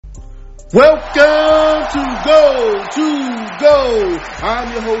Welcome to Go.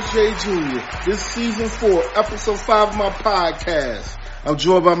 I'm your host, Jay Jr. This is season 4, episode 5 of my podcast. I'm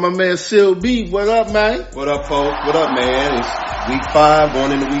joined by my man, Sil B. What up, man? What up, folks? What up, man? It's week 5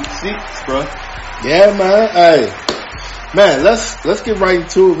 going into week 6, bro. Yeah, man. Hey, man, let's get right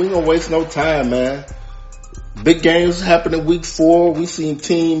into it. We ain't gonna waste no time, man. Big games happen in week 4. We seen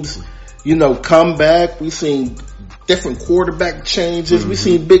teams, come back. We seen different quarterback changes. We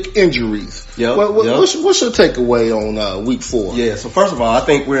seen big injuries. Yep. What's your takeaway on week 4? Yeah. So first of all, I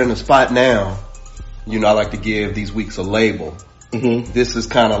think we're in a spot now. I like to give these weeks a label. Mm-hmm. This is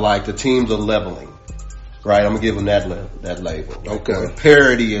kind of like the teams are leveling, right? I'm gonna give them that label. Right? Okay.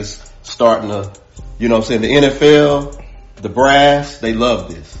 Parity is starting to, the NFL, the brass, they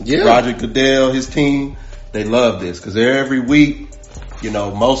love this. Yeah. Roger Goodell, his team, they love this because every week,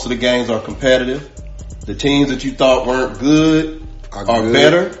 most of the games are competitive. The teams that you thought weren't good are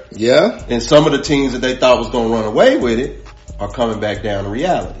better. Yeah. And some of the teams that they thought was going to run away with it are coming back down to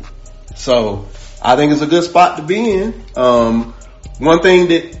reality. So I think it's a good spot to be in. One thing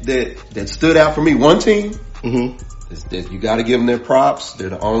that stood out for me, one team, is that you got to give them their props. They're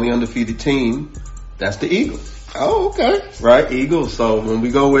the only undefeated team. That's the Eagles. Oh, okay. Right, Eagles. So when we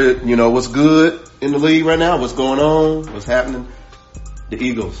go with, what's good in the league right now, what's going on, what's happening, the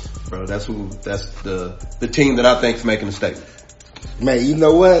Eagles, bro. That's the team that I think is making a statement. Man, you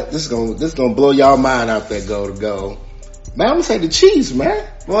know what? This is gonna blow y'all mind out there. Go. Man, I'm gonna say the Chiefs, man.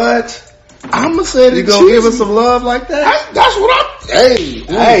 What? I'm gonna say the Chiefs. You gonna give us some love like that? That's what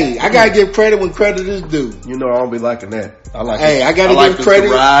Hey, I gotta give credit when credit is due. I don't be liking that. I gotta give credit.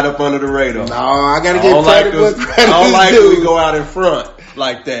 To ride up under the radar. No, I gotta give credit when credit is due. I don't like when we go out in front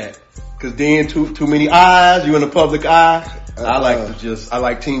like that. Cause then too many eyes, you in the public eye. I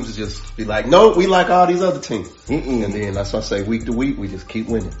like teams to just be like, no, we like all these other teams. And then that's why I say week to week, we just keep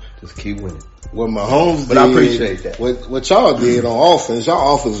winning. What Mahomes but did, I appreciate that. What y'all did on offense,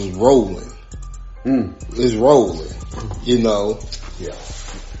 y'all offense is rolling. It's rolling, Yeah.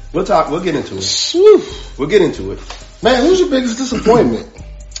 We'll get into it. We'll get into it. Man, who's your biggest disappointment?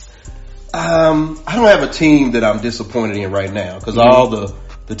 I don't have a team that I'm disappointed in right now because all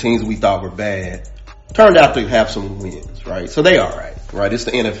the teams we thought were bad turned out to have some wins, right? So they all right? It's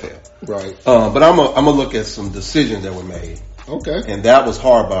the NFL. Right. But I'm gonna look at some decisions that were made. Okay. And that was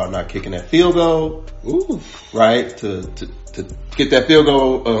Harbaugh not kicking that field goal. Ooh. Right? To get that field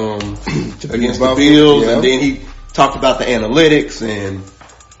goal, against the Bills. Yeah. And then he talked about the analytics and,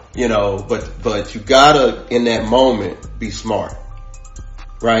 but you gotta, in that moment, be smart.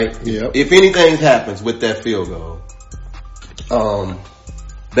 Right? Yeah. If anything happens with that field goal,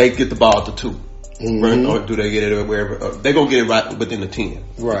 they get the ball to 2. Right? Or do they get it wherever? They're going to get it right within the 10.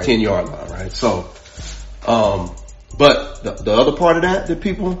 Right. The 10-yard line, right? So, but the other part of that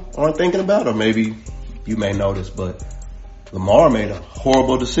people aren't thinking about, or maybe you may notice, but Lamar made a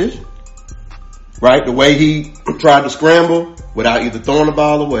horrible decision. Right? The way he tried to scramble without either throwing the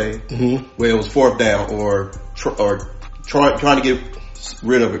ball away, where it was 4th down, or trying to get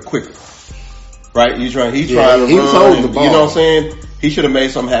rid of it quicker. Right? He's trying to run. Holding the ball. You know what I'm saying? He should have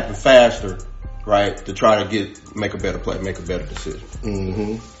made something happen faster. Right, to try to make a better play, make a better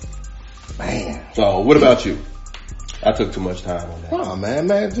decision. Man. So, what about you? I took too much time on that. Oh man,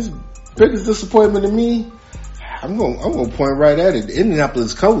 just biggest disappointment to me. I'm gonna point right at it. The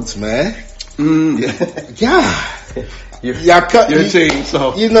Indianapolis Colts, man. Yeah. Your team.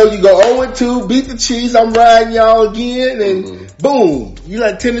 So you go 0-2, beat the Chiefs. I'm riding y'all again, and boom, you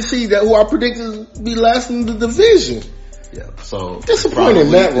like Tennessee, that who I predicted would be last in the division. Yeah, so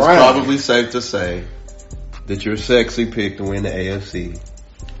disappointing, Matt Ryan. It's probably safe to say that your sexy pick to win the AFC,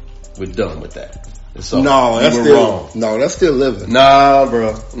 we're done with that. So that's still living. Nah,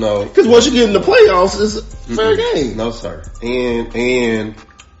 bro, no. Because once you get in the playoffs, it's fair game. No, sir. And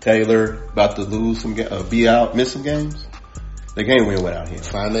Taylor about to lose some, miss some games. They can't win without him.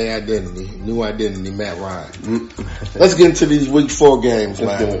 Find their identity, new identity, Matt Ryan. Let's get into these week 4 games,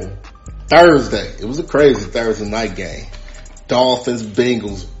 man. Thursday, it was a crazy Thursday night game. Dolphins,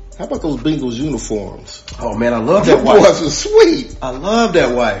 Bengals. How about those Bengals uniforms? Oh man, I love that white. Those was sweet. I love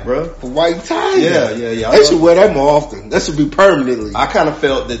that white, bro. The white tie. Yeah. They should wear that more often. That should be permanently. I kind of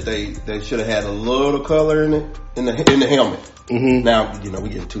felt that they should have had a little color in it in the helmet. Now we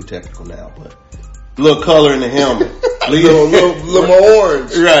getting too technical now, but a little color in the helmet, little more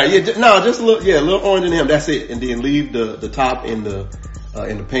orange. Right? Yeah. No, just a little orange in the helmet. That's it, and then leave the top in the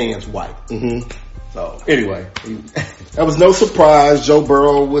pants white. So anyway, that was no surprise. Joe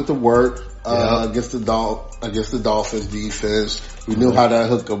Burrow with the work against the Dolphins defense. We knew how that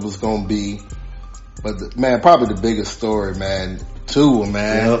hookup was going to be. But man, probably the biggest story, man, Tua,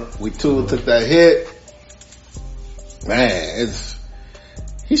 man. Yep. We Tua took that hit. Man,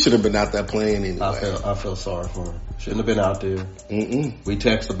 he should have been out there playing anyway. I felt sorry for him. Shouldn't have been out there. We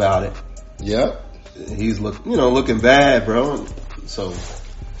text about it. Yep. He's looking bad, bro. So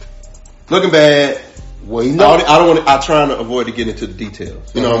looking bad. Well, I try to avoid to get into the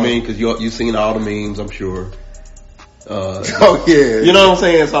details. You know what I mean? Because you've seen all the memes, I'm sure. Oh yeah. You know what I'm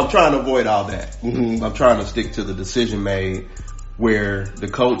saying? So I'm trying to avoid all that. I'm trying to stick to the decision made where the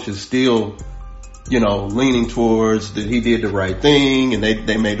coach is still, leaning towards that he did the right thing and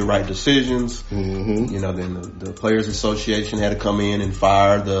they made the right decisions. Then the Players Association had to come in and they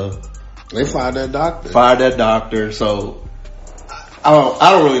fired that doctor. So I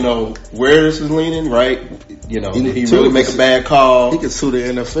don't really know where this is leaning, right? Did he really make a bad call? He could sue the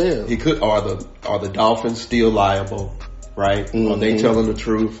NFL. He could. Are the Dolphins still liable, right? Are they telling the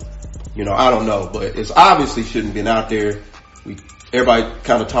truth? I don't know, but it's obviously shouldn't been out there. Everybody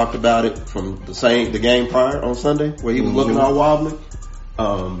kind of talked about it from the game prior on Sunday where he was looking all wobbly.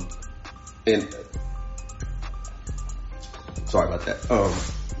 And sorry about that.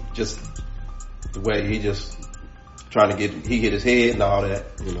 Just the way he just trying to he hit his head and all that,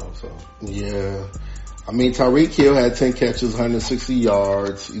 so. Yeah. I mean, Tyreek Hill had 10 catches, 160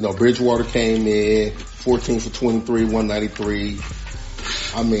 yards. Bridgewater came in 14 for 23, 193.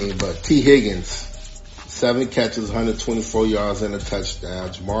 I mean, but T. Higgins, 7 catches, 124 yards and a touchdown.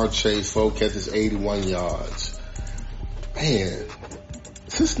 Jamar Chase, 4 catches, 81 yards. Man,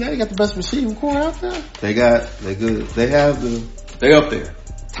 Cincinnati got the best receiving core out there. They good. They up there.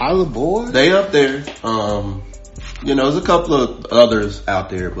 Tyler Boyd? They up there. There's a couple of others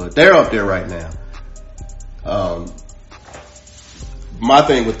out there, but they're up there right now. My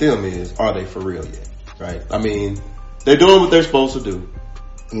thing with them is, are they for real yet? Right? I mean, they're doing what they're supposed to do.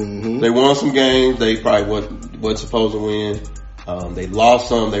 They won some games they probably wasn't supposed to win. They lost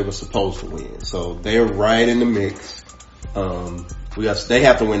some they were supposed to win. So they're right in the mix. They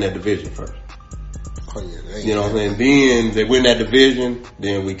have to win that division first. Oh yeah, you know what I'm saying? Then they win that division,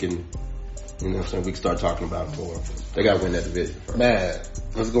 then we can, we can start talking about it more. They got to win that division first. Man,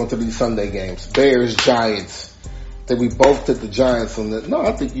 let's go into these Sunday games. Bears, Giants. I think we both took the Giants on the. No,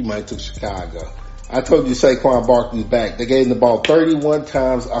 I think you might took Chicago. I told you Saquon Barkley's back. They gave him the ball 31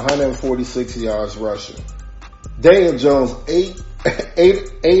 times, 146 yards rushing. Daniel Jones, 8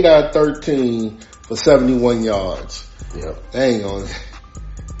 out of 13 for 71 yards. Yep. Dang on.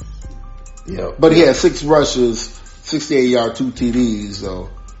 Yep. But he had 6 rushes, 68 yards, 2 TDs. So,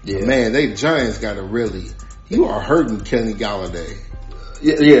 yeah. Man, the Giants got to really. You are hurting Kenny Galladay.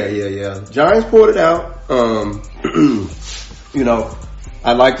 Yeah. Giants pulled it out.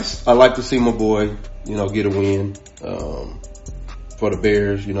 I like to see my boy, get a win, for the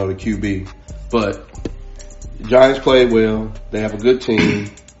Bears, the QB. But the Giants played well. They have a good team.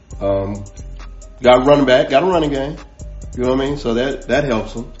 Got a running back, got a running game. You know what I mean? So that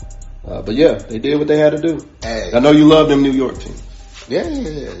helps them. But yeah, they did what they had to do. Hey. I know you love them New York teams.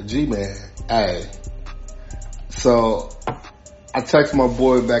 Yeah. G-Man. Hey. So, I text my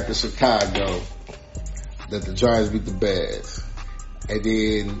boy back to Chicago that the Giants beat the Bears. And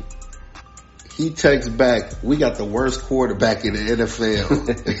then he texts back, we got the worst quarterback in the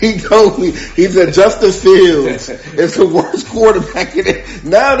NFL. He told me, he said Justin Fields is the worst quarterback in it.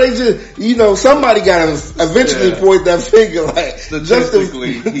 Now they just, somebody got to eventually point that finger like,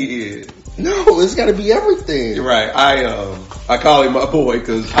 statistically, he is. No, it's got to be everything. You're right. I call him my boy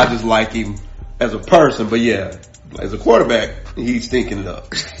because I just like him as a person, but yeah, as a quarterback, he's stinking it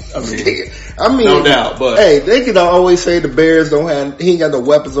up. I mean, no doubt. But hey, they can always say the Bears he ain't got no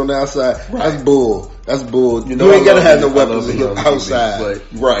weapons on the outside. Right. That's bull. You ain't gotta have no weapons on the outside. But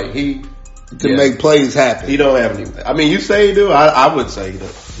right, he can make plays happen. He don't have any. I mean, you say he do. I would say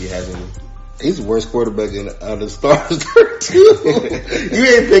that he has any. He's the worst quarterback on the stars too. You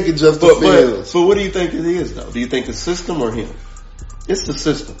ain't picking Justin Fields. So what do you think it is though? Do you think the system or him? It's the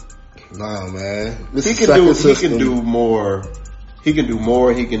system. No, man. He can do more. He can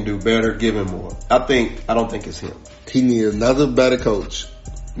do better, give him more. I don't think it's him. He needs another better coach.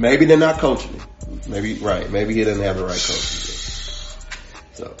 Maybe they're not coaching him. Maybe he doesn't have the right coach.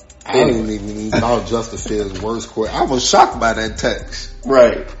 So I didn't even call Justin Fields worst quarterback. I was shocked by that text.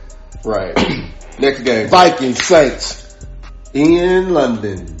 Right. Next game. Vikings, Saints. In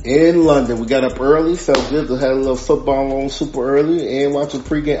London. We got up early, felt good to have a little football on super early and watch a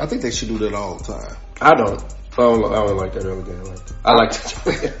pregame. I think they should do that all the time. I don't like that early game. I like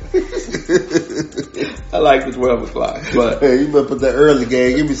the 12 o'clock. But hey, you better put that early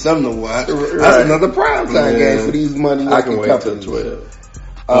game. Give me something to watch. Right. That's another primetime game for these money making companies. I can wait till 12.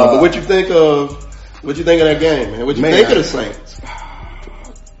 But what you think of that game, man? What you think of the Saints?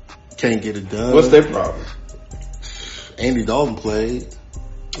 Can't get it done. What's their problem? Andy Dalton played.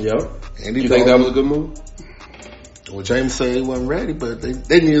 Yep. Andy You Dalton, think that was a good move? Well, James said he wasn't ready, but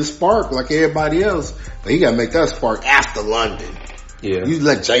they need a spark like everybody else. But he got to make that spark after London. Yeah. You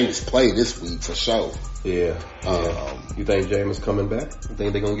let James play this week for sure. Yeah. You think Jameis coming back? You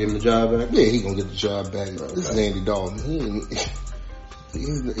think they're going to give him the job back? Yeah, he's going to get the job back. Okay. This is Andy Dalton.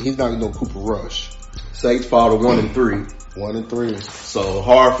 He's not no Cooper Rush. Saints fall to 1-3. 1-3. So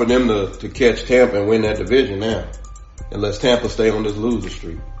hard for them to catch Tampa and win that division now. Unless Tampa stay on this loser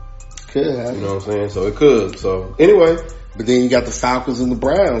streak. Could happen. You know what I'm saying? So it could. So anyway. But then you got the Falcons and the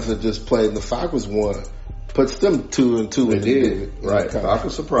Browns that just played, and the Falcons won. Puts them 2-2. They did. Right.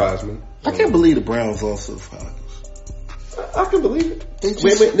 Falcons surprised me. I can't believe the Browns lost to the Falcons. I can believe it.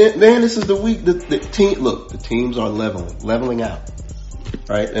 Then this is the week. The team. Look, the teams are leveling out.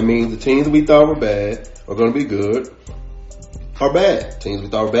 Right. That means the teams we thought were bad are going to be good. Are bad. Teams we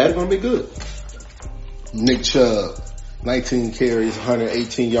thought were bad are going to be good. Nick Chubb, 19 carries,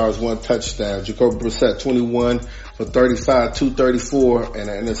 118 yards, 1 touchdown. Jacoby Brissett, 21 for 35, 234, and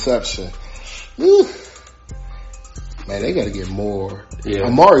an interception. Whew. Man, they got to get more. Yeah.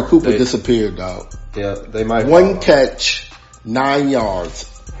 Amari Cooper disappeared, dog. Yeah, they might. 1 catch, 9 yards,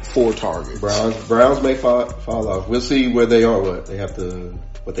 4 targets. Browns may fall off. We'll see where they are. They have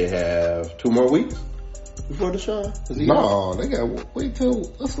 2 more weeks before Deshaun? No, they got wait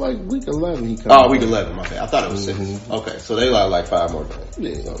till it's like week 11. He comes. Oh, week 11. Okay, I thought it was 6. Okay, so they got like 5 more games.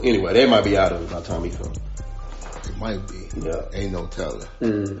 Yeah. So anyway, they might be out of it by the time he comes. It might be. Yeah, ain't no telling.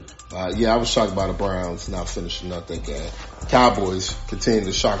 Yeah, I was shocked by the Browns not finishing up that game. Cowboys continue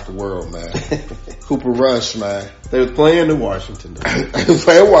to shock the world, man. Cooper Rush, man. They was playing the Washington. They was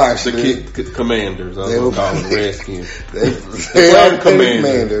playing Washington. The Commanders. I was going to call them Redskins. They played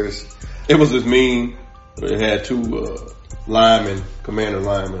Commanders. It was this mean. It had 2 commander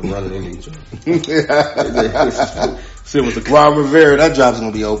linemen running into each other. It was Ron Rivera, that job's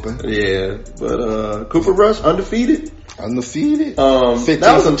gonna be open. Yeah, but Cooper Rush undefeated. 15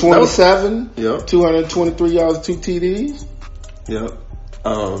 for 27. Yep. 223 yards, 2 TDs. Yep.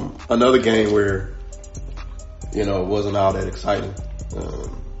 Another game where it wasn't all that exciting,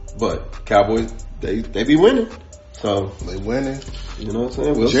 but Cowboys they be winning, so they winning. You know what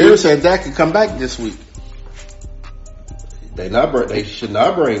I'm saying? Jerry said Dak could come back this week. They should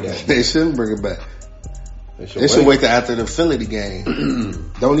not bring that. They shouldn't bring it back. They should wait till after the Philly game.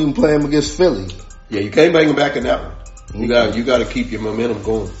 Don't even play him against Philly. Yeah, you can't bring him back in that one. You got to keep your momentum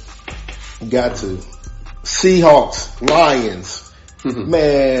going. You got to. Seahawks, Lions,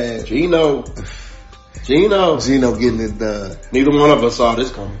 man. Gino getting it done. Neither one of us saw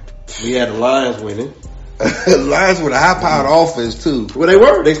this coming. We had the Lions winning. Lions with a high-powered offense too. Well, they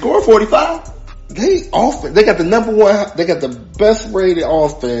were. They scored 45. They got the number one. They got the best rated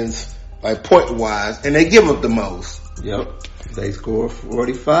offense, like point wise, and they give up the most. Yep. They scored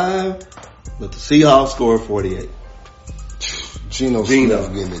 45, but the Seahawks scored 48. Geno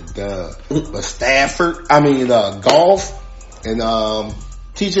Smith getting it done. But Goff and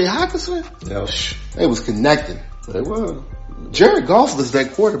T.J. Hawkinson, they was connecting. They were. Jared Goff was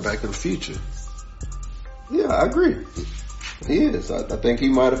that quarterback of the future. Yeah, I agree. He is. I think he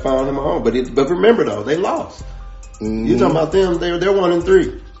might have found him a home. But remember though, they lost. Mm-hmm. You're talking about them. They're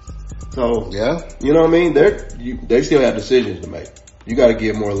 1-3. So yeah, you know what I mean. They still have decisions to make. You got to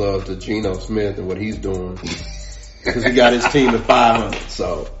give more love to Geno Smith and what he's doing because he got his team at 500.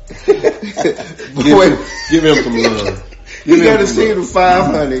 So give him some love. He got his team to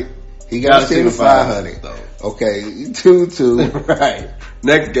 500. He got his team to 500. Okay, 2-2. Right.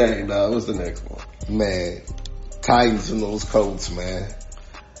 Next game, dog. What's the next one? Man, Titans and those Colts, man.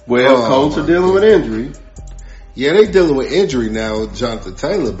 Well, Colts are dealing with injury. Yeah, they dealing with injury now with Jonathan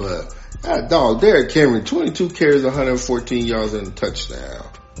Taylor, but Derrick Henry, 22 carries, 114 yards and a touchdown.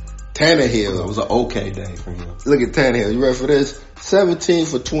 Tannehill. It was an okay day for him. Look at Tannehill. You ready for this? 17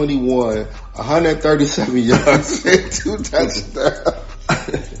 for 21, 137 yards and 2 touchdowns.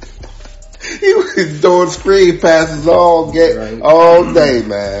 He was doing screen passes all day,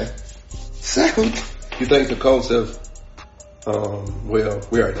 man. You think the Colts have? Well, we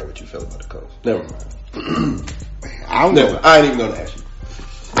already know what you feel about the Colts. Never mind. I ain't even gonna ask you.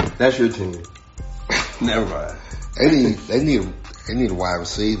 That's your team. Never mind. They need a wide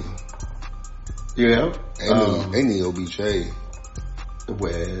receiver. Yeah. They need OBJ.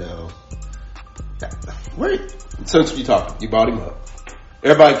 Well, wait. Since you brought him up.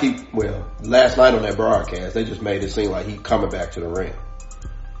 Everybody last night on that broadcast, they just made it seem like he's coming back to the ring.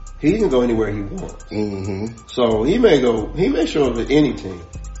 He can go anywhere he wants. Mm-hmm. So he may show up at any team.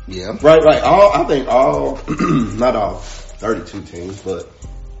 Yeah. Right. I think not all 32 teams, but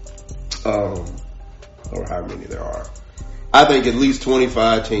or how many there are. I think at least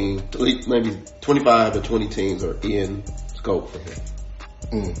 25 teams, maybe 25 to 20 teams are in scope for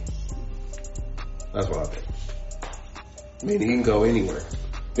him. That's what I think. I mean, he can go anywhere.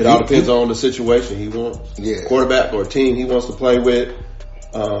 It all depends on the situation he wants. Yeah. Quarterback or team he wants to play with.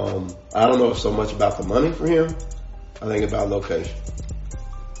 I don't know so much about the money for him. I think about location.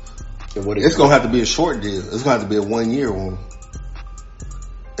 And what it's going to have to be a short deal. It's going to have to be a 1 year one.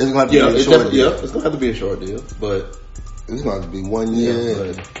 It's going to have to be a short deal. Yeah, it's going to have to be a short deal, but it's going to have to be 1 year.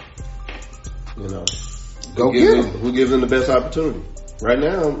 Yeah, but, you know, go get him. Who gives them the best opportunity? Right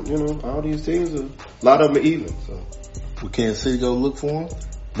now, you know, all these teams, a lot of them are even. So, we can't see go look for him.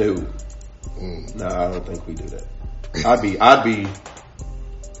 No, no, I don't think we do that. I'd be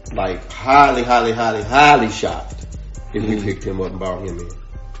like highly shocked if we picked him up and brought him in.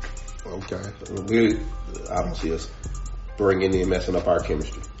 Okay, I don't see us bringing in and messing up our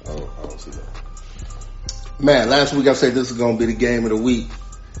chemistry. I don't see that. Man, last week I said this is going to be the game of the week.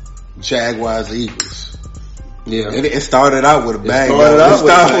 Jaguars Eagles. Yeah, it started out with a bang.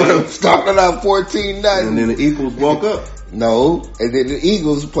 Started out 14-0, and then the Eagles woke up. No, and then the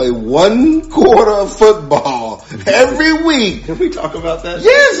Eagles play 1 quarter of football every week. Can we talk about that?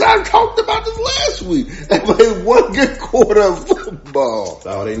 Yes, I talked about this last week. They play 1 good quarter of football. That's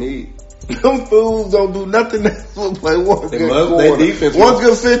all they need. Them fools don't do nothing else but play 1 good quarter. Their defense 1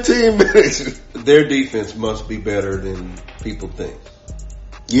 good 15 minutes. Their defense must be better than people think.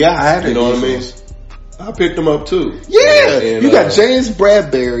 Yeah, I had it. You know what I mean? I picked them up too. Yeah, and, you got James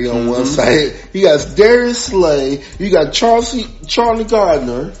Bradbury on one side. You got Darius Slay. You got Charlie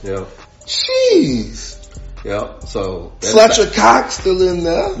Gardner. Yeah. Jeez. Yeah. So Fletcher Cox still in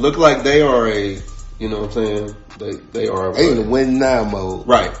there. Look like they are you know what I'm saying? They are. They in win now mode.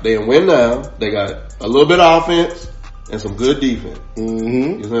 Right. They in win now. They got a little bit of offense and some good defense.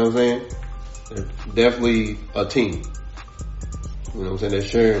 Mm-hmm. You know what I'm saying? They're definitely a team. You know what I'm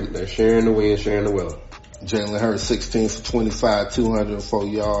saying? They're sharing the win, sharing the wealth. Jalen Hurts 16 for 25, 204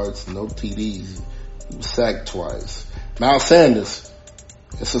 yards, no TDs. He was sacked twice. Miles Sanders,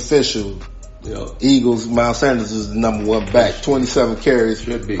 it's official. Yep. Eagles, Miles Sanders is the number 1 back. 27 carries,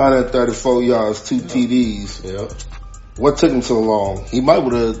 134 yards, 2 TDs. Yep. What took him so long? He might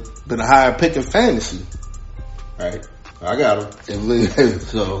would have been a higher pick in fantasy. Right. I got him.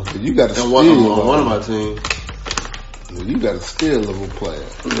 So you got to steal on one of my teams. You got to steal of a player.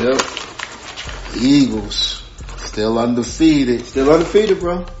 Yep. The Eagles still undefeated. Still undefeated,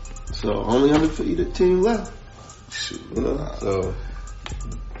 bro. So only undefeated team left. Shoot. You know? So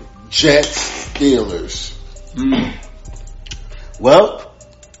Jets, Steelers. Well,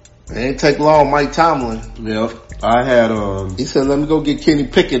 it ain't take long. Mike Tomlin. Yep. I had he said, "Let me go get Kenny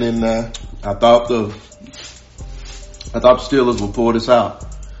Pickett in there." I thought the Steelers would pull this out.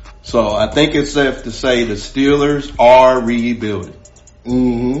 So I think it's safe to say the Steelers are rebuilding.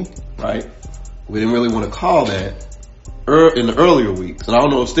 Mm-hmm. Right? We didn't really want to call that in the earlier weeks. And I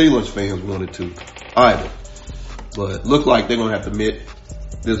don't know if Steelers fans wanted to either. But it looked like they're going to have to admit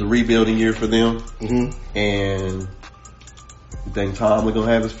there's a rebuilding year for them. Mm-hmm. And you think Tomlin going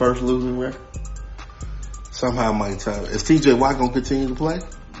to have his first losing record? Somehow Mike Tomlin. Is TJ Watt going to continue to play?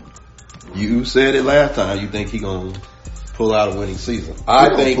 You said it last time. You think he's going to pull out a winning season.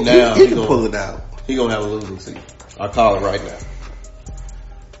 I think now he can pull it out. He's going to have a losing season. I'll call it right now.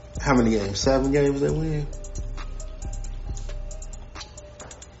 How many games? 7 games they win?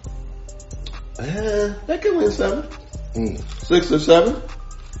 They can win 7. 6 or 7.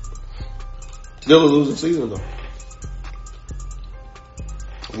 Still a losing season though.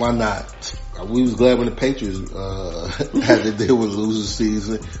 Why not? We was glad when the Patriots had to deal with losing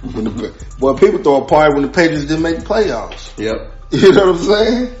season. Well, people throw a party when the Patriots didn't make the playoffs. Yep. You know what I'm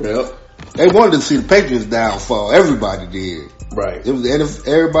saying? Yep. They wanted to see the Patriots downfall. Everybody did. Right. It was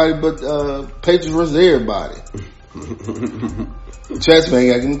everybody but Patriots versus everybody. Jets, man,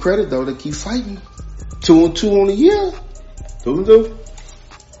 gotta give them credit though. They keep fighting. 2-2 on the year. 2-2.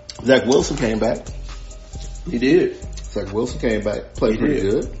 Zach Wilson came back. He did. Zach Wilson came back. Played pretty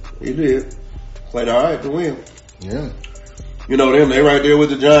good. He did. Played all right to win. Yeah. You know them. They right there with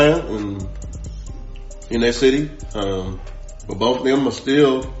the Giants and in their city. But both of them are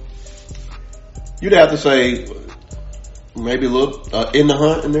still. You'd have to say maybe a little in the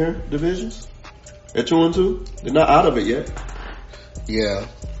hunt in their divisions. At 2-2, they're not out of it yet. Yeah.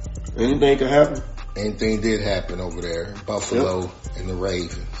 Anything could happen. Anything did happen over there. Buffalo and the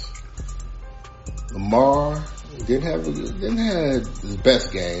Ravens. Lamar didn't have his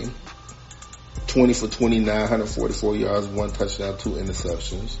best game. 20 for 29, 144 yards, 1 touchdown, 2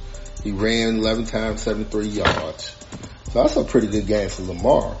 interceptions. He ran 11 times, 73 yards. So that's a pretty good game for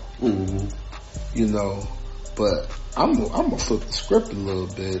Lamar. Mm-hmm. You know, but I'm gonna flip the script a little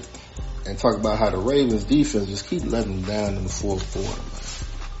bit and talk about how the Ravens defense just keep letting them down in the fourth quarter, man.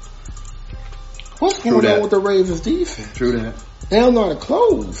 What's going on with the Ravens defense? True that. They don't know how to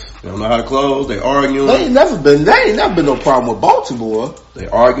close. They don't know how to close. They arguing. They ain't never been no problem with Baltimore. They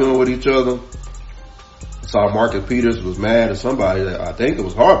arguing with each other. I saw Marcus Peters was mad at somebody that I think it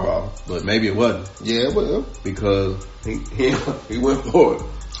was Harbaugh, but maybe it wasn't. Yeah, well, because he went for it.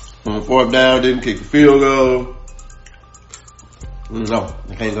 On fourth down, didn't kick the field goal. No,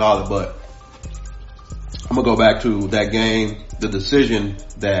 I can't call it, but I'm gonna go back to that game, the decision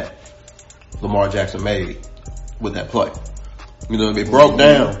that Lamar Jackson made with that play. You know, it broke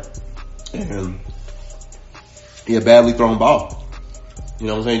down and he had badly thrown ball. You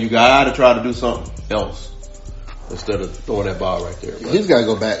know what I'm saying? You gotta try to do something else instead of throwing that ball right there. He's gotta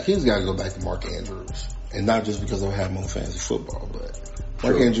go back. He's gotta go back to Mark Andrews. And not just because I have him on fantasy football, but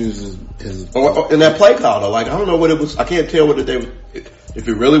Mark Andrews is in that play call though. Like, I don't know what it was. I can't tell whether if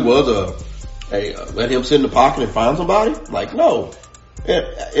it really was let him sit in the pocket and find somebody. Like, no.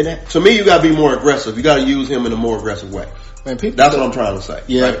 To me, you gotta be more aggressive. You gotta use him in a more aggressive way. Man, that's what I'm trying to say.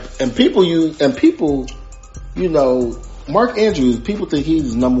 Yeah. Right? And people, you know, Mark Andrews, people think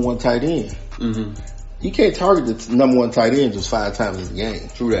he's the number one tight end. Mm-hmm. You can't target the number one tight end just 5 times in the game.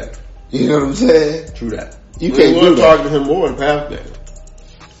 True that. You know what I'm saying? True that. You can't do that. Target him more in pass game.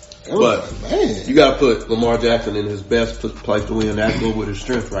 But man, you got to put Lamar Jackson in his best place to win. That's good with his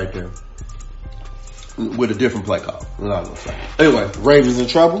strength right there. With a different play call. I'm not gonna say. Anyway, Ravens in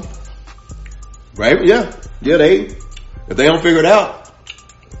trouble. Ravens, yeah. If they don't figure it out,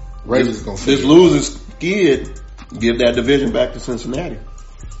 Ravens gonna figure this losing skid give that division back to Cincinnati.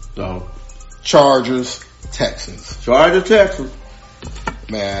 So Chargers, Texans.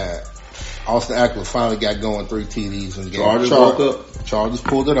 Man, Austin Eckler finally got going 3 TDs in the game. Chargers woke up. Chargers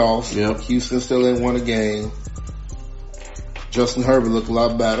pulled it off. Yep. Houston still ain't won a game. Justin Herbert looked a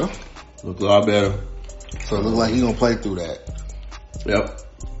lot better. So it looked like he's gonna play through that. Yep.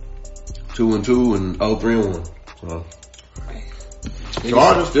 2-2 and 0-3-1. So.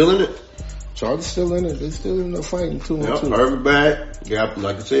 Chargers still in it. They're still in the fighting 2-2. Herbert back. Yeah,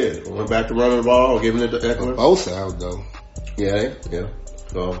 like I said, went back to running the ball, giving it to Eckler. Both out though. Yeah.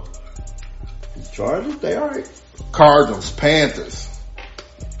 So Chargers, they alright. Cardinals, Panthers.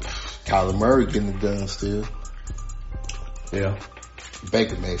 Kyler Murray getting it done still. Yeah.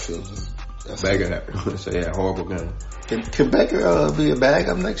 Baker Mayfield. Baker had a horrible game. Can Baker be a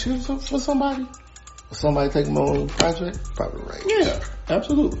backup next year for somebody? Or somebody take him on a project? Probably right. Yeah,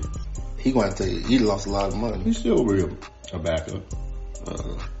 absolutely. He going to tell you, he lost a lot of money. He's still real a backup.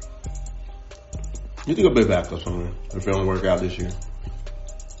 You think he'll be a backup somewhere if it don't work out this year.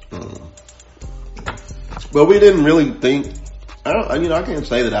 But we didn't really think. I can't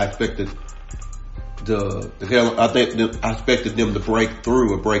say that I expected I expected them to break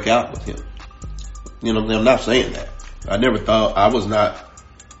through or break out with him. You know, I'm not saying that. I was not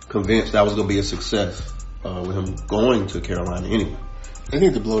convinced that was going to be a success with him going to Carolina anyway. They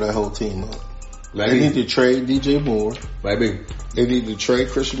need to blow that whole team up. Maybe. They need to trade DJ Moore. Maybe. They need to trade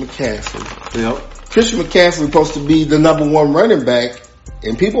Christian McCaffrey. Yep. Christian McCaffrey supposed to be the number 1 running back.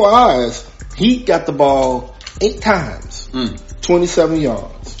 In people's eyes, he got the ball 8 times. 27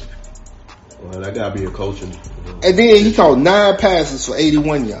 yards. Well, that gotta be a coaching. And then he caught 9 passes for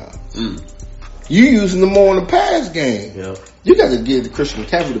 81 yards. You using them more in the pass game. Yep. You got to give Christian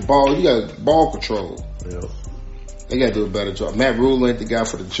McCaffrey the ball. You got ball control. Yep. They got to do a better job. Matt Rule ain't the guy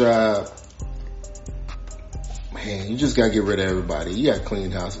for the job. Man, you just got to get rid of everybody. You got to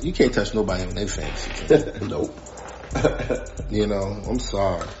clean house. You can't touch nobody on their fantasy team. Nope. You know, I'm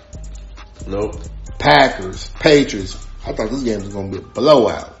sorry. Nope. Packers, Patriots. I thought this game was going to be a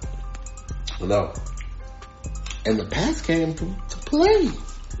blowout. No. And the Pats came to play.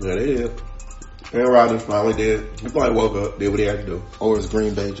 Yeah, they did. Aaron Rodgers finally did. He probably woke up, did what he had to do. Or is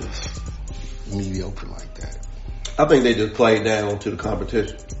Green Bay just mediocre like that? I think they just played down to the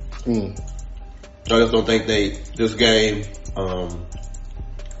competition. I just don't think this game,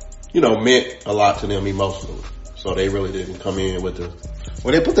 meant a lot to them emotionally. So they really didn't come in with the...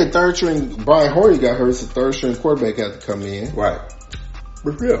 Well, they put their 3rd string, Brian Hoyer got hurt, so 3rd string quarterback had to come in. Right.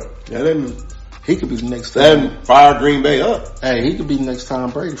 But yeah. And then he could be the next time. Then fire Green Bay up. Hey, he could be the next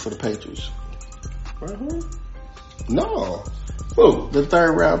Tom Brady for the Patriots. Right here? No. Who? The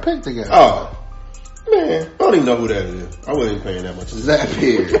 3rd round pick they got. Oh. Man, I don't even know who that is. I wasn't even paying that much attention.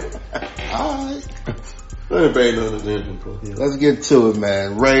 Zapier. Alright. I didn't pay no attention for him. Let's get to it,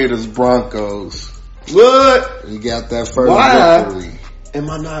 man. Raiders, Broncos. What? You got that first victory. Am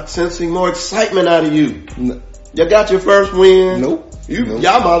I not sensing more excitement out of you? You got your first win. Nope. Y'all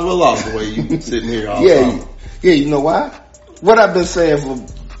might as well lost the way you sitting here all yeah, you know why? What I've been saying for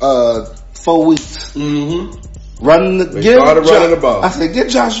 4 weeks. Mm-hmm. Running the ball. I said, get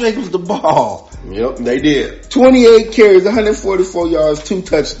Josh Jacobs the ball. Yep, they did. 28 carries, 144 yards, 2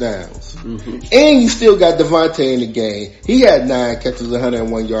 touchdowns. Mm-hmm. And you still got Devontae in the game. He had 9 catches,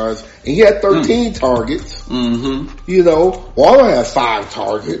 101 yards, and he had 13 targets. Mm-hmm. You know, Waller had 5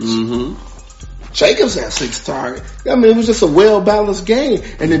 targets. Mm-hmm. Jacobs had 6 targets. I mean, it was just a well-balanced game.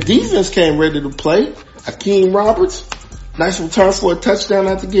 And the defense came ready to play. Hakeem Roberts, nice return for a touchdown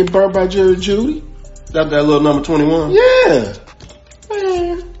after getting burned by Jerry Jeudy. Got that little number 21? Yeah.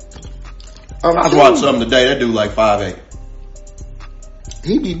 Man. I was watching something today. That dude like 5'8".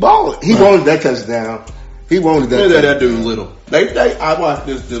 He be balling. He wanted that touchdown. He wanted that touchdown. That dude little. I watched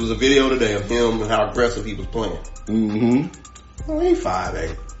this. There was a video today of him and how aggressive he was playing. Mm-hmm. Oh, he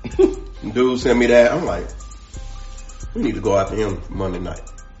 5'8". Dude sent me that. I'm like, we need to go after him Monday night.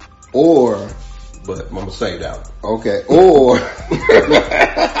 But I'm gonna save that one. Okay.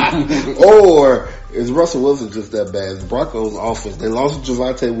 Or is Russell Wilson just that bad? The Broncos offense, they lost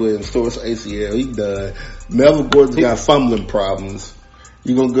Javonte Williams, tore his ACL. He done. Melvin Gordon's got fumbling problems.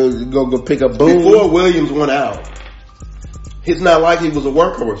 You gonna go pick up Boone? Before Williams went out, it's not like he was a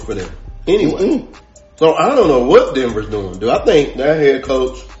workhorse for them. Anyway. Mm-hmm. So I don't know what Denver's doing. Do I think their head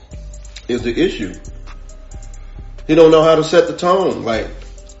coach is the issue? He don't know how to set the tone. Like,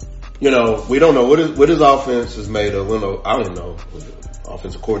 you know, we don't know what his offense is made of. I don't know what the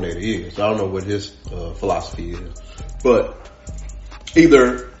offensive coordinator is. I don't know what his philosophy is. But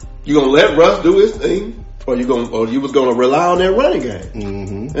either you're gonna let Russ do his thing, or you was gonna rely on their running game,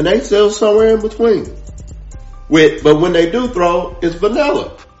 mm-hmm. and they still somewhere in between. But when they do throw, it's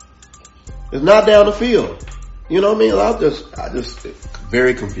vanilla. It's not down the field. You know what I mean? I just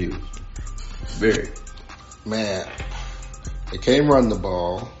very confused. Very. Man, they can't run the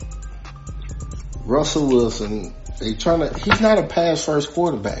ball. Russell Wilson, he's not a pass first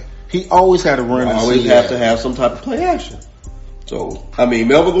quarterback. He always had to run. You always have to have some type of play action. So, I mean,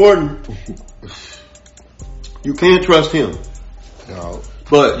 Melvin Gordon, you can't trust him. No.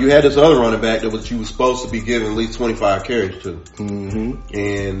 But you had this other running back that you were supposed to be giving at least 25 carries to. Mm-hmm.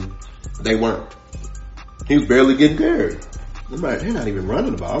 And they weren't. He was barely getting carried. They're not even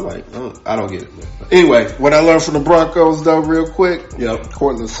running the ball. I'm like, I don't get it. But anyway. What I learned from the Broncos, though, real quick. Yep.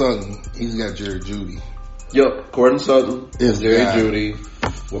 Cortland Sutton, he's got Jerry Jeudy. Yep. Cortland Sutton is Jerry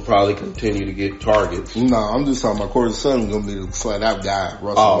Jeudy will probably continue to get targets. No, I'm just talking about Cortland Sutton going to be the flat out guy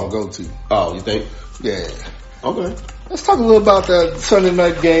Russell going to go to. Oh, you think? Yeah. Okay. Let's talk a little about that Sunday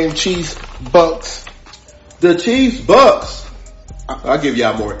night game, Chiefs-Bucks. The Chiefs-Bucks. I'll give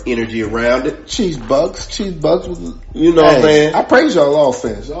y'all more energy around it. Chiefs-Bucks. You know what I'm saying? I praise y'all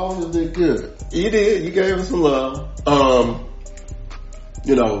offense. Y'all did good. You did. You gave us some love.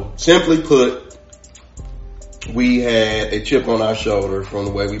 Simply put, we had a chip on our shoulder from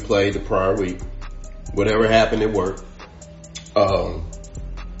the way we played the prior week. Whatever happened, it worked.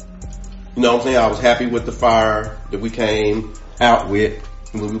 You know what I'm saying? I was happy with the fire that we came out with.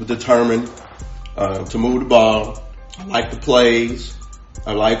 We were determined to move the ball. I like the plays.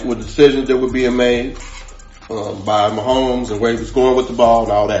 I like what the decisions that were being made by Mahomes and where he was going with the ball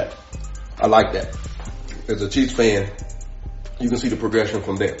and all that. I like that. As a Chiefs fan, you can see the progression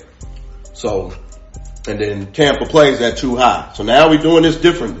from there. So, and then Tampa plays that too high. So now we're doing this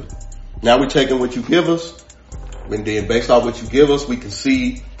differently. Now we're taking what you give us, and then based off what you give us, we can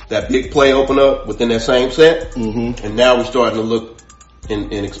see that big play open up within that same set. Mm-hmm. And now we're starting to look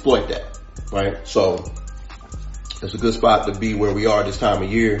and exploit that, right? So it's a good spot to be where we are this time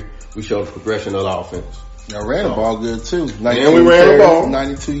of year. We show the progression of the offense. Y'all ran the ball good too. And we ran the ball.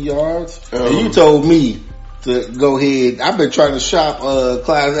 92 yards. And you told me to go ahead. I've been trying to shop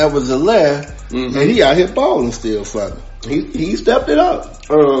Clyde Edwards-Helaire, mm-hmm. and he out here balling still, fella. He stepped it up.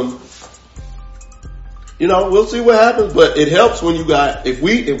 We'll see what happens, but it helps when you got, if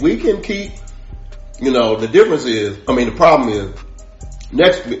we can keep, the difference is, the problem is,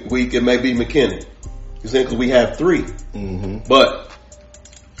 next week it may be McKinnon. You see, because we have 3. Mm-hmm. But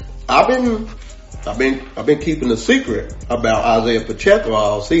I've been keeping a secret about Isaiah Pacheco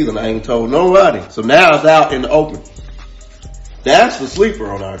all season. I ain't told nobody. So now it's out in the open. That's the sleeper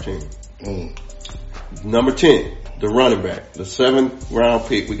on our team. Mm. Number 10, the running back, the 7th round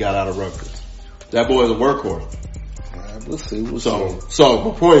pick we got out of Rutgers. That boy is a workhorse. We'll see. So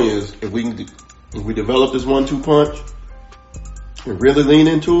my point is, if we develop this 1-2 punch and really lean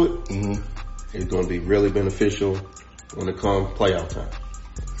into it, mm-hmm. it's going to be really beneficial when it comes playoff time.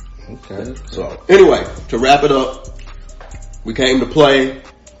 Okay. So anyway, to wrap it up, we came to play.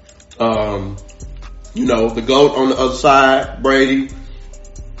 You know, the GOAT on the other side, Brady.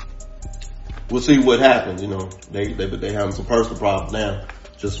 We'll see what happens. You know, they having some personal problems now.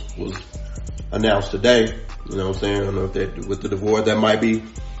 Just was announced today. You know what I'm saying? I don't know if that with the divorce that might be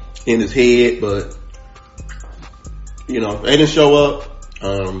in his head, but you know, they didn't show up.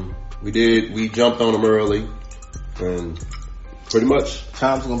 We jumped on them early, and pretty much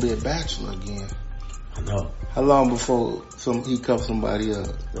Tom's gonna be a bachelor again. I know. How long before he cuffs somebody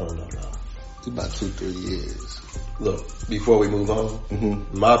up? No. About 2-3 years. Look, before we move on, in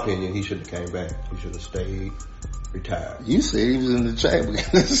my opinion, he shouldn't have came back. He should have stayed retired. You said he was in the chamber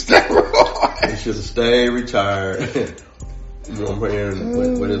getting steroids. He should have stayed retired. You know what I'm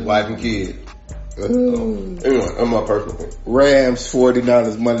saying? With his wife and kid. Anyway, that's my personal opinion. Rams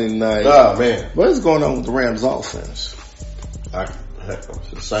 49ers Monday night. Oh man, what is going on with the Rams offense? It's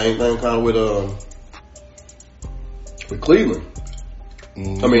the same thing kind of with Cleveland. I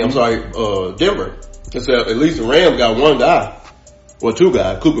mean, I'm sorry, Denver. Except at least the Rams got one guy, or two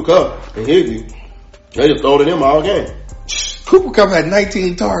guys, Cooper Kupp and Higbee. They just throwed at him all game. Cooper Kupp had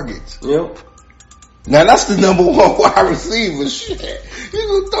 19 targets. Yep. Now that's the number one wide receiver. Shit, you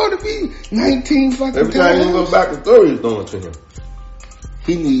gonna throw to me 19 fucking Every time he goes back to throw, he's throwing to him.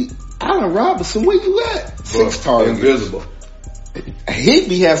 He need Allen Robinson. Where you at? 6 targets. Invisible.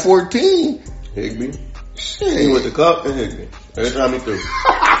 Higbee had 14. Higbee. Shit. He went to Kupp and Higbee. Every time he threw.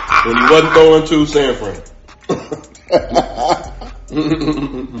 When he wasn't throwing to San Fran.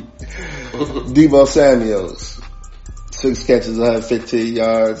 Deebo Samuels. 6 catches, 115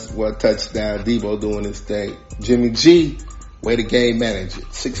 yards, 1 touchdown. Deebo doing his thing. Jimmy G, way to game manage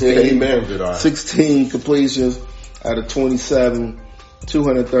it. 16, he managed it all right. 16 completions out of 27,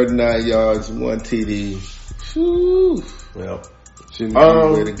 239 yards, 1 TD. Whew. Well, Jimmy G,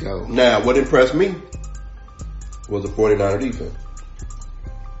 way to go. Now, what impressed me was the 49er defense.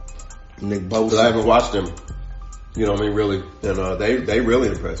 Nick Bosa. Because I haven't watched them, you know what I mean, really. And they really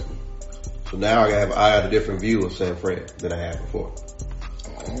impressed me. So now I have a different view of San Fran than I had before.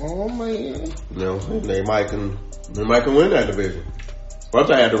 Oh man. You know what I'm saying? They might can win that division. Once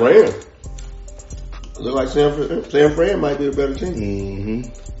I had the Rams. It look like San Fran might be a better team.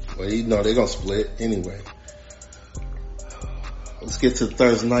 Mm-hmm. Well, you know they're gonna split anyway. Let's get to the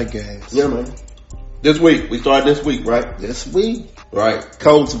Thursday night games. Yeah, man. This week. We started this week, right? This week. Right.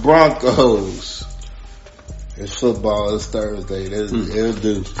 Colts Broncos. It's football. It's Thursday. It'll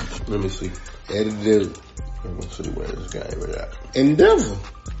do. Let me see. It'll do. Let me see where this game is at. In Denver.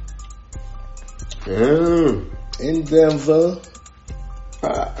 In Denver.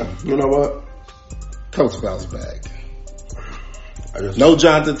 You know what? Colts bounce back. No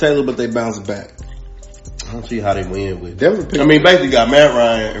Jonathan Taylor, but they bounce back. I don't see how they win with Denver. Basically got Matt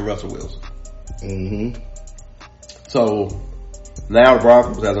Ryan and Russell Wilson. Mm-hmm. So now the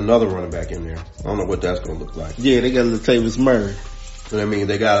Broncos has another running back in there. I don't know what that's going to look like. Yeah, they got Latavius Murray. So I mean,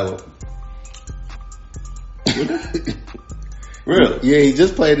 they got really? Yeah, he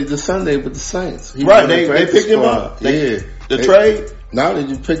just played it this Sunday with the Saints. Right, they picked him up. The trade? No, they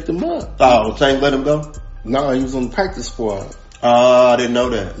just picked him up. Oh, Saints let him go? No, he was on the practice squad. I didn't know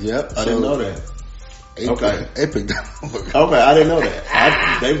that. Yep. I didn't know that. Okay. They picked him up. Okay, I didn't know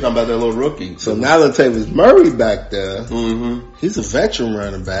that. They were talking about that little rookie. So now Latavius Murray back there. Mm-hmm. He's a veteran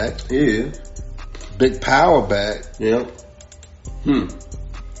running back. He is. Big power back. Yep.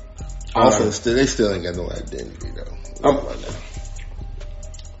 Offense, they still ain't got no identity though.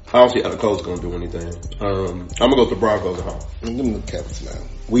 I don't see how the Colts gonna do anything. I'm gonna go to the Broncos at home. Give them the Cavs now.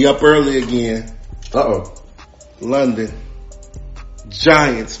 We up early again. London.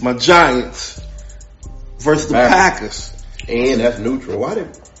 Giants. My Giants. Versus the Packers. And that's neutral. Why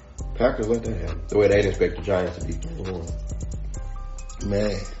did Packers let that happen? The way they didn't expect the Giants to beat them.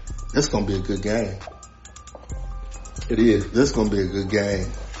 Man, this gonna be a good game. It is. This gonna be a good game.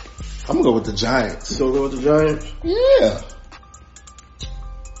 I'm gonna go with the Giants. You gonna go with the Giants? Yeah.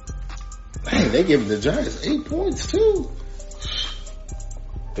 Man, they giving the Giants 8 points too.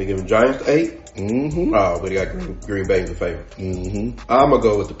 They giving Giants 8? Mm-hmm. Oh, but they got Green Bay in the favor. Mm-hmm. I'm gonna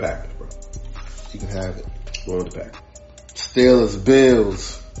go with the Packers, bro. You can have it. Going with the Packers. Steelers,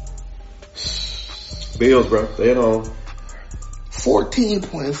 Bills. Bills, bro. Stay at home.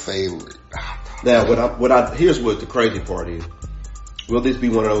 14-point favorite. Now, here's what the crazy part is. Will this be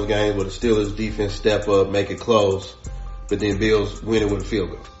one of those games where the Steelers defense step up, make it close, but then Bills win it with a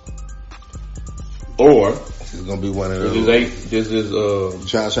field goal? Or this is gonna be one of those. This is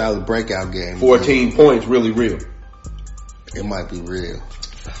Josh Allen breakout game. 14 points, really real. It might be real.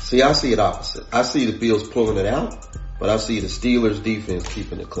 See, I see it opposite. I see the Bills pulling it out, but I see the Steelers defense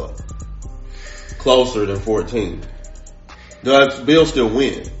keeping it close. Closer than 14. The Bills still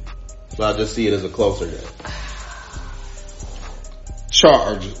win. So but I just see it as a closer game.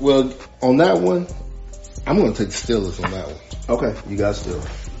 Chargers. Well, on that one, I'm going to take the Steelers on that one. Okay, you got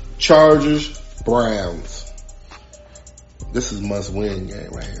Steelers. Chargers, Browns. This is must-win game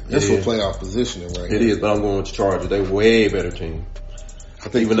right here. This is playoff positioning right here. It is, but I'm going with the Chargers. They're way better team. I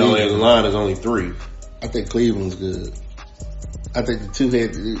think even though the line is only 3. I think Cleveland's good. I think the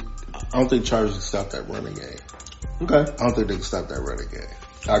two-head. I don't think Chargers can stop that running game. Okay. I don't think they can stop that running game.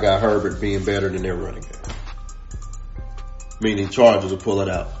 I got Herbert being better than their running game. Meaning Chargers will pull it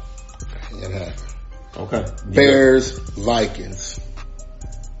out. It happened. Okay. Bears, Vikings.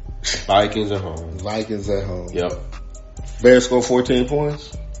 Vikings at home. Vikings at home. Yep. Bears score 14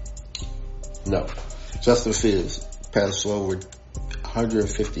 points? No. Justin Fields passed for over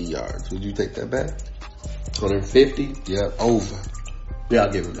 150 yards. Would you take that back? 150? Yeah, over. Yeah,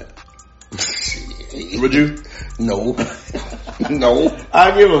 I'll give him that. Would you? No. No.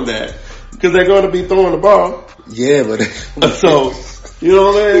 I'll give him that. Because they're going to be throwing the ball. Yeah, but... So, you know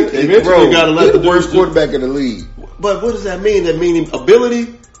what I'm saying? Eventually you got to let the worst quarterback in the league. But what does that mean? That meaning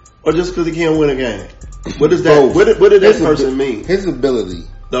ability? Or just because he can't win a game? What does that, what did that person mean? His ability.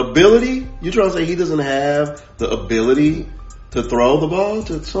 The ability? You trying to say he doesn't have the ability to throw the ball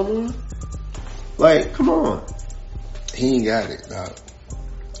to someone? Like, come on. He ain't got it, dog.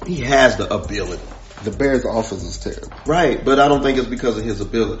 He has the ability. The Bears' offense is terrible. Right, but I don't think it's because of his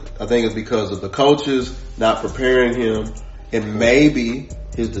ability. I think it's because of the coaches not preparing him and maybe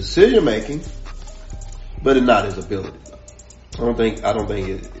his decision making, but it's not his ability. I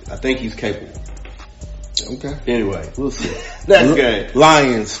think he's capable. Okay. Anyway, we'll see. Next game.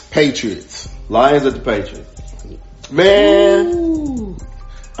 Lions, Patriots. Lions at the Patriots. Man, ooh.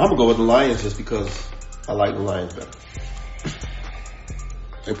 I'm going to go with the Lions just because I like the Lions better.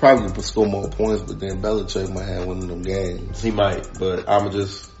 They probably could score more points, but then Belichick might have one of them games. He might, but I'm going to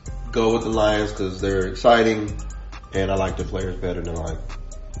just go with the Lions because they're exciting and I like the players better than like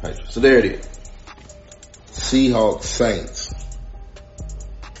Patriots. So there it is. Seahawks, Saints.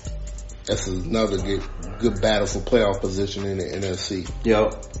 That's another good battle for playoff position in the NFC.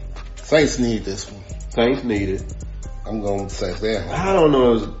 Yep. Saints need this one. Saints need it. I'm going with Saints. They're home. I don't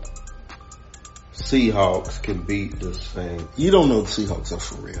know if Seahawks can beat the Saints. You don't know the Seahawks are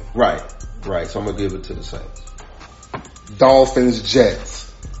for real. Right. So I'm going to give it to the Saints. Dolphins,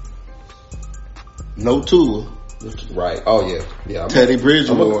 Jets. No Tua. Right. Oh, yeah. Teddy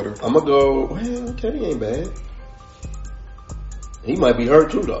Bridgewater. I'm going to go, well, Teddy ain't bad. He might be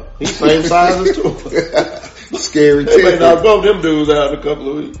hurt too, though. He's the same size as Tua. Scary Teddy. They may knock both them dudes out in a couple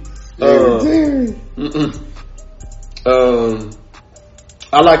of weeks.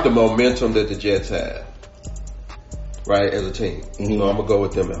 I like the momentum that the Jets have, right, as a team. Mm-hmm. So I'm going to go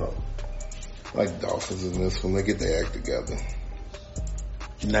with them at home. I like Dolphins in this one. They get their act together.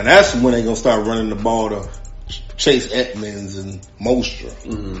 Now that's when they're going to start running the ball to Chase Edmonds and Mostert.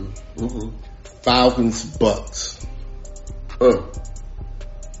 Mm-hmm. Mm-hmm. Falcons, Bucks.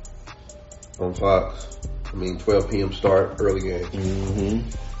 On Fox. 12 p.m. start, early game.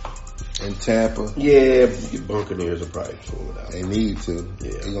 Mm-hmm. In Tampa. Yeah, your Buccaneers will probably pull it out. They need to.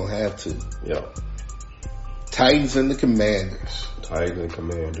 Yeah. They're going to have to. Yeah. Titans and the Commanders.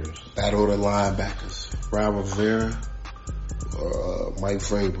 Battle of the linebackers. Ron Rivera or Mike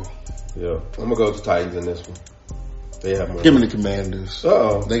Vrabel. Yeah. I'm going to go with the Titans in this one. They have more. Give me the Commanders.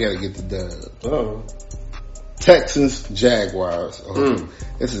 Uh-oh. They got to get the dub. Uh-oh. Texans, Jaguars.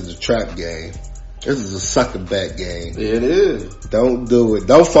 This is a trap game. This is a sucker bet game. It is. Don't do it.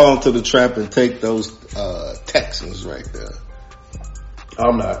 Don't fall into the trap and take those Texans right there.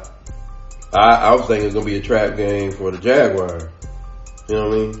 I'm not. I was thinking it's going to be a trap game for the Jaguars. You know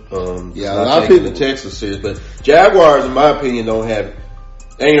what I mean? Yeah, a lot of people the Texans serious, but Jaguars, in my opinion, ain't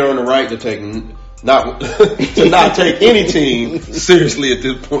earned the right to not take any team seriously at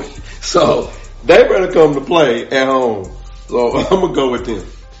this point. So they better come to play at home. So I'm gonna go with them.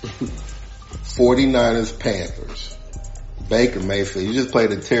 49ers, Panthers. Baker Mayfield, you just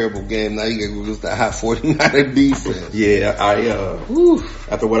played a terrible game. Now you got to use the high 49er defense. Yeah,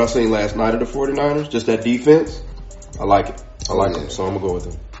 after what I seen last night of the 49ers, just that defense, I like it. I like them, so I'm gonna go with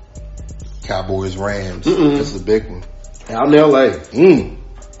them. Cowboys, Rams. This is a big one. Out in LA.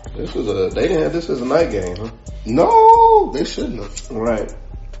 They didn't have this as a night game, huh? No, they shouldn't have. Right.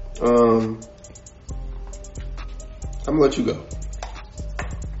 I'm gonna let you go.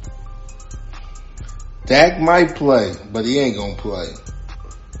 Dak might play, but he ain't gonna play.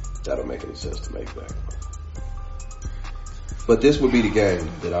 That don't make any sense to make Dak. But this would be the game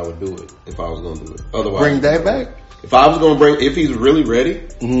that I would do it if I was gonna do it. Otherwise, bring Dak back. If I was gonna if he's really ready,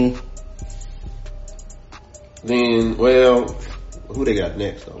 then Who they got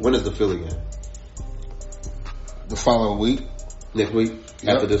next though? When is the Philly game? The following week. Next week?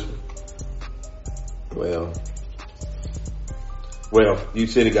 Yep. After this one? Well, you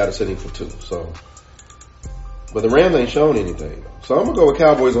said he got a sitting for 2, so. But the Rams ain't shown anything. So I'm going to go with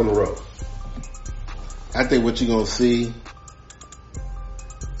Cowboys on the road. I think what you're going to see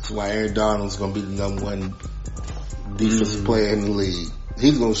is why Aaron Donald's going to be the number 1 defensive player in the league.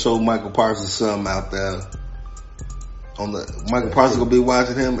 He's going to show Michael Parsons something out there. Michael Parsons going to be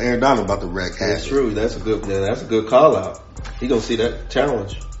watching him. Aaron Donald about to wreck. That's true. That's a good call out. He going to see that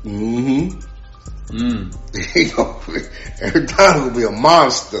challenge. Mm-hmm. Aaron Donald will be a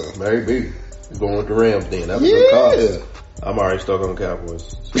monster. Maybe. Going with the Rams then. That's a good call. I'm already stuck on the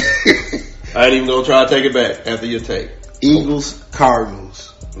Cowboys. I ain't even going to try to take it back after your take. Eagles,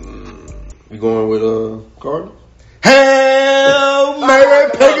 Cardinals. You going with Cardinals? Hail Mary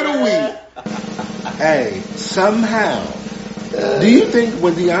pick of the week. Hey, somehow. Do you think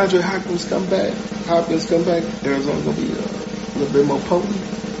when DeAndre Hopkins come back, Arizona's going to be a little bit more potent?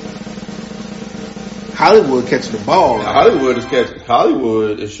 Hollywood catching the ball. Right?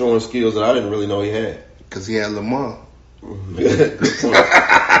 Hollywood is showing skills that I didn't really know he had. Because he had Lamar. Good point.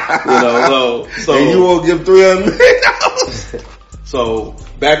 So and you won't give $300 million. So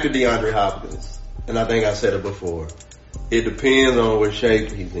back to DeAndre Hopkins, and I think I said it before. It depends on what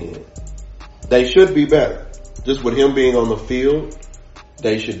shape he's in. They should be better. Just with him being on the field,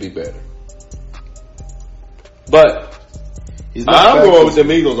 they should be better. But I'm going with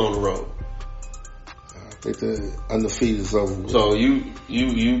them Eagles on the road. I think the undefeated is over. So you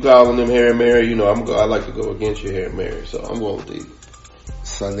calling them Harry Mary? You know I like to go against your Harry Mary, so I'm going with the Eagles.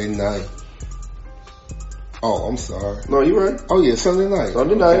 Sunday night. Oh, I'm sorry. No, you're right. Oh yeah, Sunday night.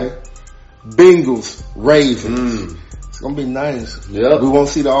 Okay. Bengals, Ravens. It's gonna be nice. Yep. We won't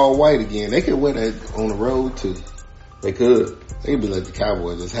see the all white again. They could wear that on the road too. They could. They could be like the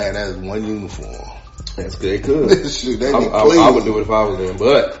Cowboys, just had that as one uniform. That's good. They could. Shoot, I would do it if I was them.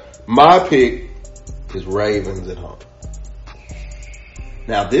 But my pick is Ravens at home.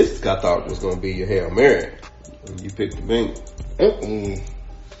 Now this I thought was going to be your Hail Mary. You picked the Bengals.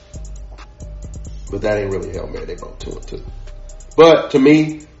 But that ain't really Hail Mary. They both 2-2. But to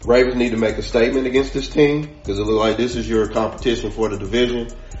me, Ravens need to make a statement against this team because it looks like this is your competition for the division.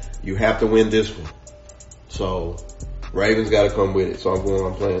 You have to win this one. So Ravens got to come with it. So I'm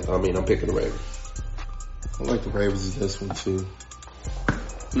picking the Ravens. I like the Ravens in this one too.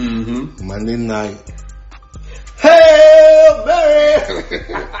 Mm-hmm. Monday night. Hail Mary!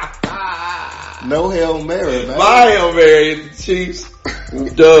 No Hail Mary, man. My Hail Mary is the Chiefs.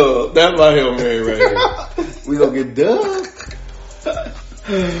 Dub. That's my Hail Mary right here. We gonna get dubbed.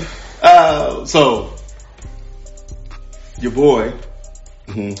 So, your boy,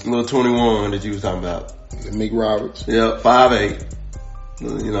 little 21 that you was talking about. Mick Roberts. Yep, 5'8".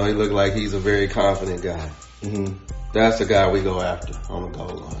 You know, he looked like he's a very confident guy. That's the guy we go after on the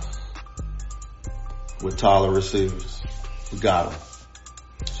goal line. With taller receivers. We got him.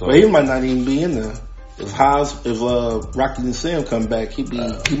 So, but he might not even be in there. If Rocky and Sam come back, he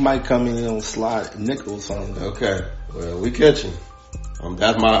might come in on slide nickel or something. Okay. Well, we catch him. I'm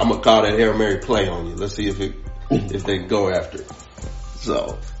gonna call that Hail Mary play on you. Let's see if they go after it.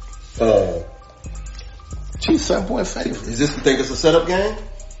 So, Chiefs 7-point favorite. Is this think it's a setup game?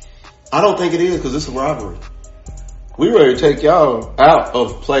 I don't think it is because it's a robbery. We ready to take y'all out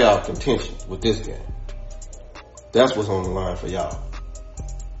of playoff contention with this game. That's what's on the line for y'all.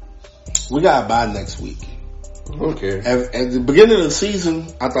 We got a bye next week. I don't care. At the beginning of the season,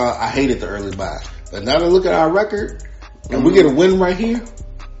 I thought I hated the early bye. But now to look at our record, and we get a win right here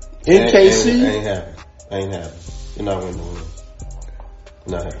in KC. Ain't happening. You're not winning the win.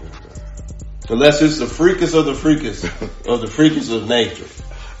 Not happening. Unless it's the freakest of the freakest of the freakest of nature.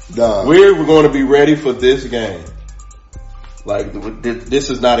 We're going to be ready for this game. Like, this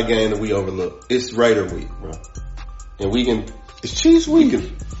is not a game that we overlook. It's Raider week, bro. And it's Chiefs week.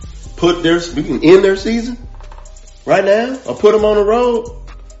 We can end their season right now or put them on the road.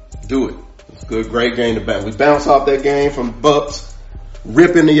 Do it. It's a good, great game to bounce. We bounce off that game from Bucks,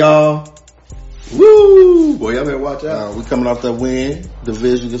 ripping to y'all. Woo! Boy, y'all better watch out. We coming off that win,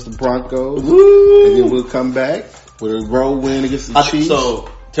 division against the Broncos. Woo! And then we'll come back with a road win against the Chiefs. So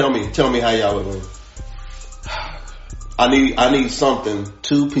tell me how y'all would win. I need something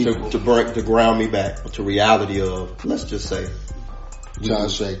to ground me back to reality of, let's just say,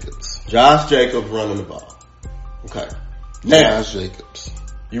 Josh Jacobs. Josh Jacobs running the ball. Okay. Now, Josh Jacobs.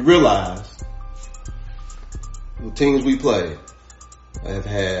 You realize the teams we played have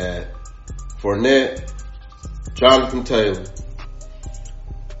had Fournette, Jonathan Taylor,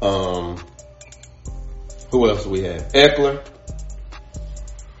 who else do we have? Eckler,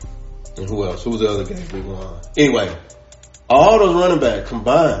 And who else? Who was the other game we won? Anyway, all those running backs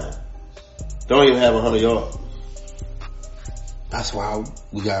combined don't even have 100 yards. That's why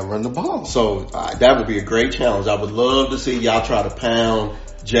we gotta run the ball. So that would be a great challenge. I would love to see y'all try to pound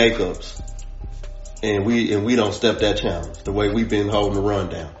Jacobs, and we don't step that challenge the way we've been holding the run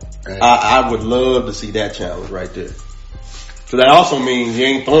down. Right. I would love to see that challenge right there. So that also means you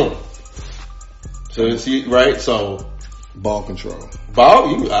ain't throwing. So you see, right? So ball control.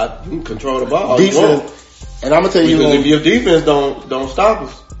 You can control the ball. Defense, and I'm gonna tell you, because if your defense don't stop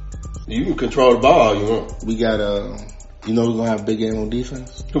us, you can control the ball all you want. We got you know who's gonna have a big game on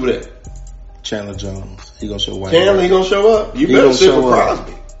defense? Who that? Chandler Jones. He gonna show white. Chandler, he gonna show up. You better sit for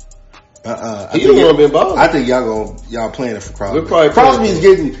Crosby. He don't want to be balling. I think y'all playing it for Crosby. Crosby's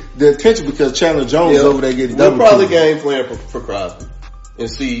getting the attention because Chandler Jones is over there getting double. We'll probably game plan for Crosby and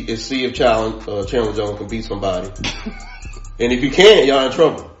see if Chandler Jones can beat somebody. And if he can't, y'all in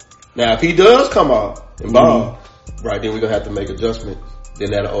trouble. Now, if he does come out and ball, right, then we're gonna have to make adjustments. Then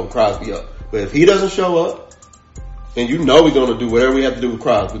that'll open Crosby up. But if he doesn't show up, and you know we're gonna do whatever we have to do with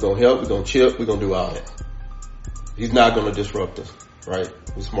Crosby, we're gonna help, we're gonna chip, we're gonna do all that. He's not gonna disrupt us, right?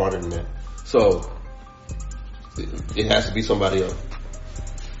 We're smarter than that. So it has to be somebody else.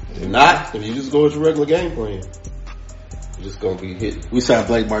 If not, if you just go with your regular game plan, you're just gonna be hit. We signed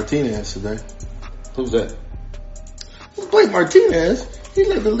Blake Martinez today. Who's that? Blake Martinez. He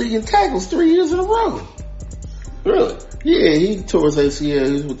led the league in tackles 3 years in a row. Really? Yeah, he tore his ACL.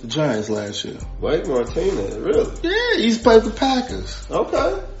 He was with the Giants last year. Blake Martinez, really? Yeah, he's played the Packers.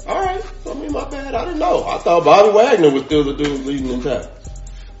 Okay, all right. I mean, my bad. I didn't know. I thought Bobby Wagner was still the dude leading in tackles.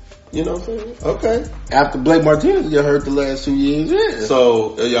 You know what I'm saying? Okay. After Blake Martinez got hurt the last 2 years, yeah.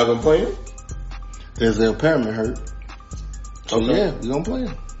 So are y'all gonna play him? Denzel Perriman hurt. So okay. Yeah, we gonna play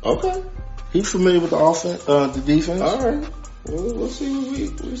him. Okay. He's familiar with the offense, the defense. All right. Well, we'll see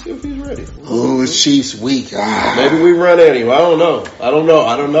if he's ready. Oh, Chiefs weak. Maybe we run at him. I don't know.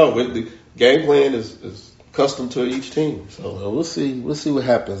 The game plan is custom to each team. So we'll see. We'll see what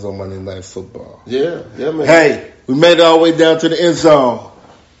happens on Monday Night Football. Yeah, man. Hey, we made it all the way down to the end zone.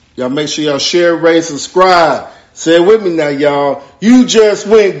 Y'all make sure y'all share, rate, subscribe. Say it with me now, y'all. You just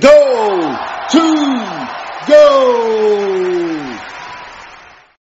went go to go.